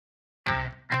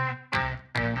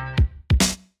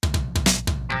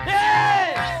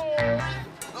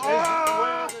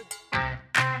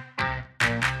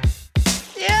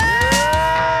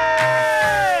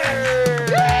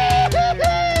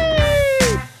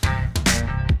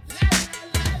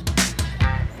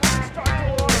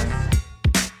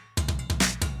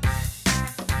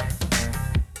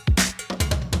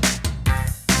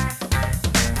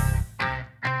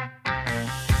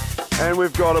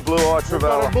we've got a blue-eye trevally. We've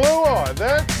got a blue-eye.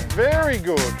 That's very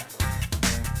good.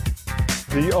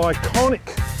 The iconic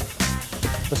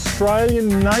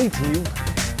Australian native,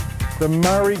 the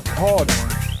Murray cod.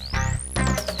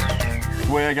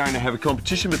 We're going to have a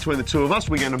competition between the two of us.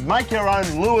 We're going to make our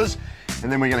own lures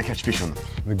and then we're going to catch fish on them.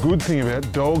 The good thing about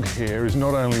dog hair is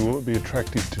not only will it be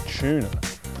attractive to tuna,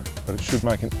 but it should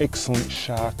make an excellent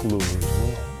shark lure as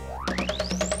well.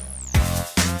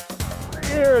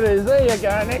 Here it is, there you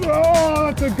go, Nick.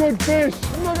 Oh, that's a good fish.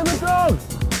 Look at the dog.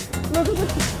 Look at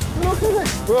it. Look at it.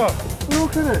 Oh,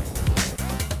 look at it.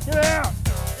 Get out.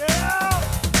 Get out.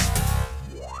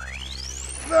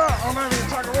 No, I'm having to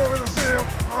tug a war with a seal.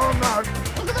 Oh no.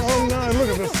 Look at the seal. No, look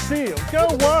at the seal. Go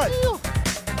away.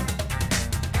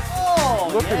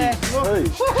 Oh, look at his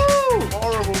teeth.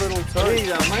 Horrible little teeth.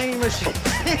 He's a mean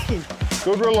machine.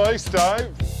 Good release,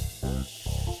 Dave.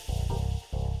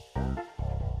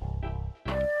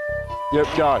 Yep,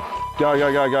 go. Go,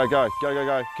 go, go, go, go. Go, go,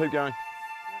 go. Keep going.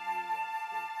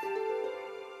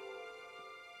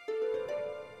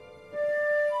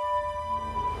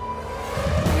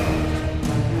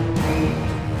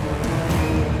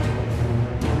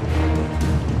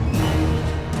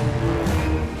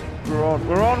 We're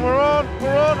on.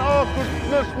 Oh,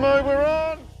 goodness me, we're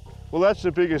on. Well, that's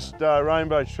the biggest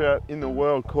rainbow trout in the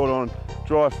world caught on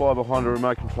dry fly behind a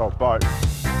remote control boat.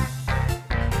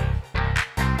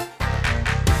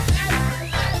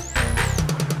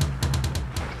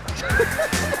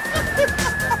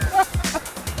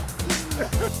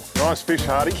 Nice fish,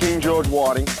 Hardy. King George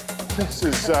Whiting. This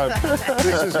is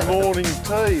morning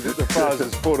tea that the fuzz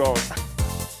has put on.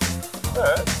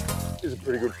 That is a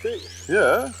pretty good fish.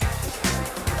 Yeah.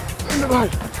 In the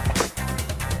boat.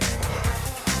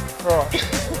 Right.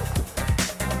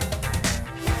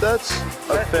 That's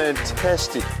a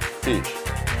fantastic fish.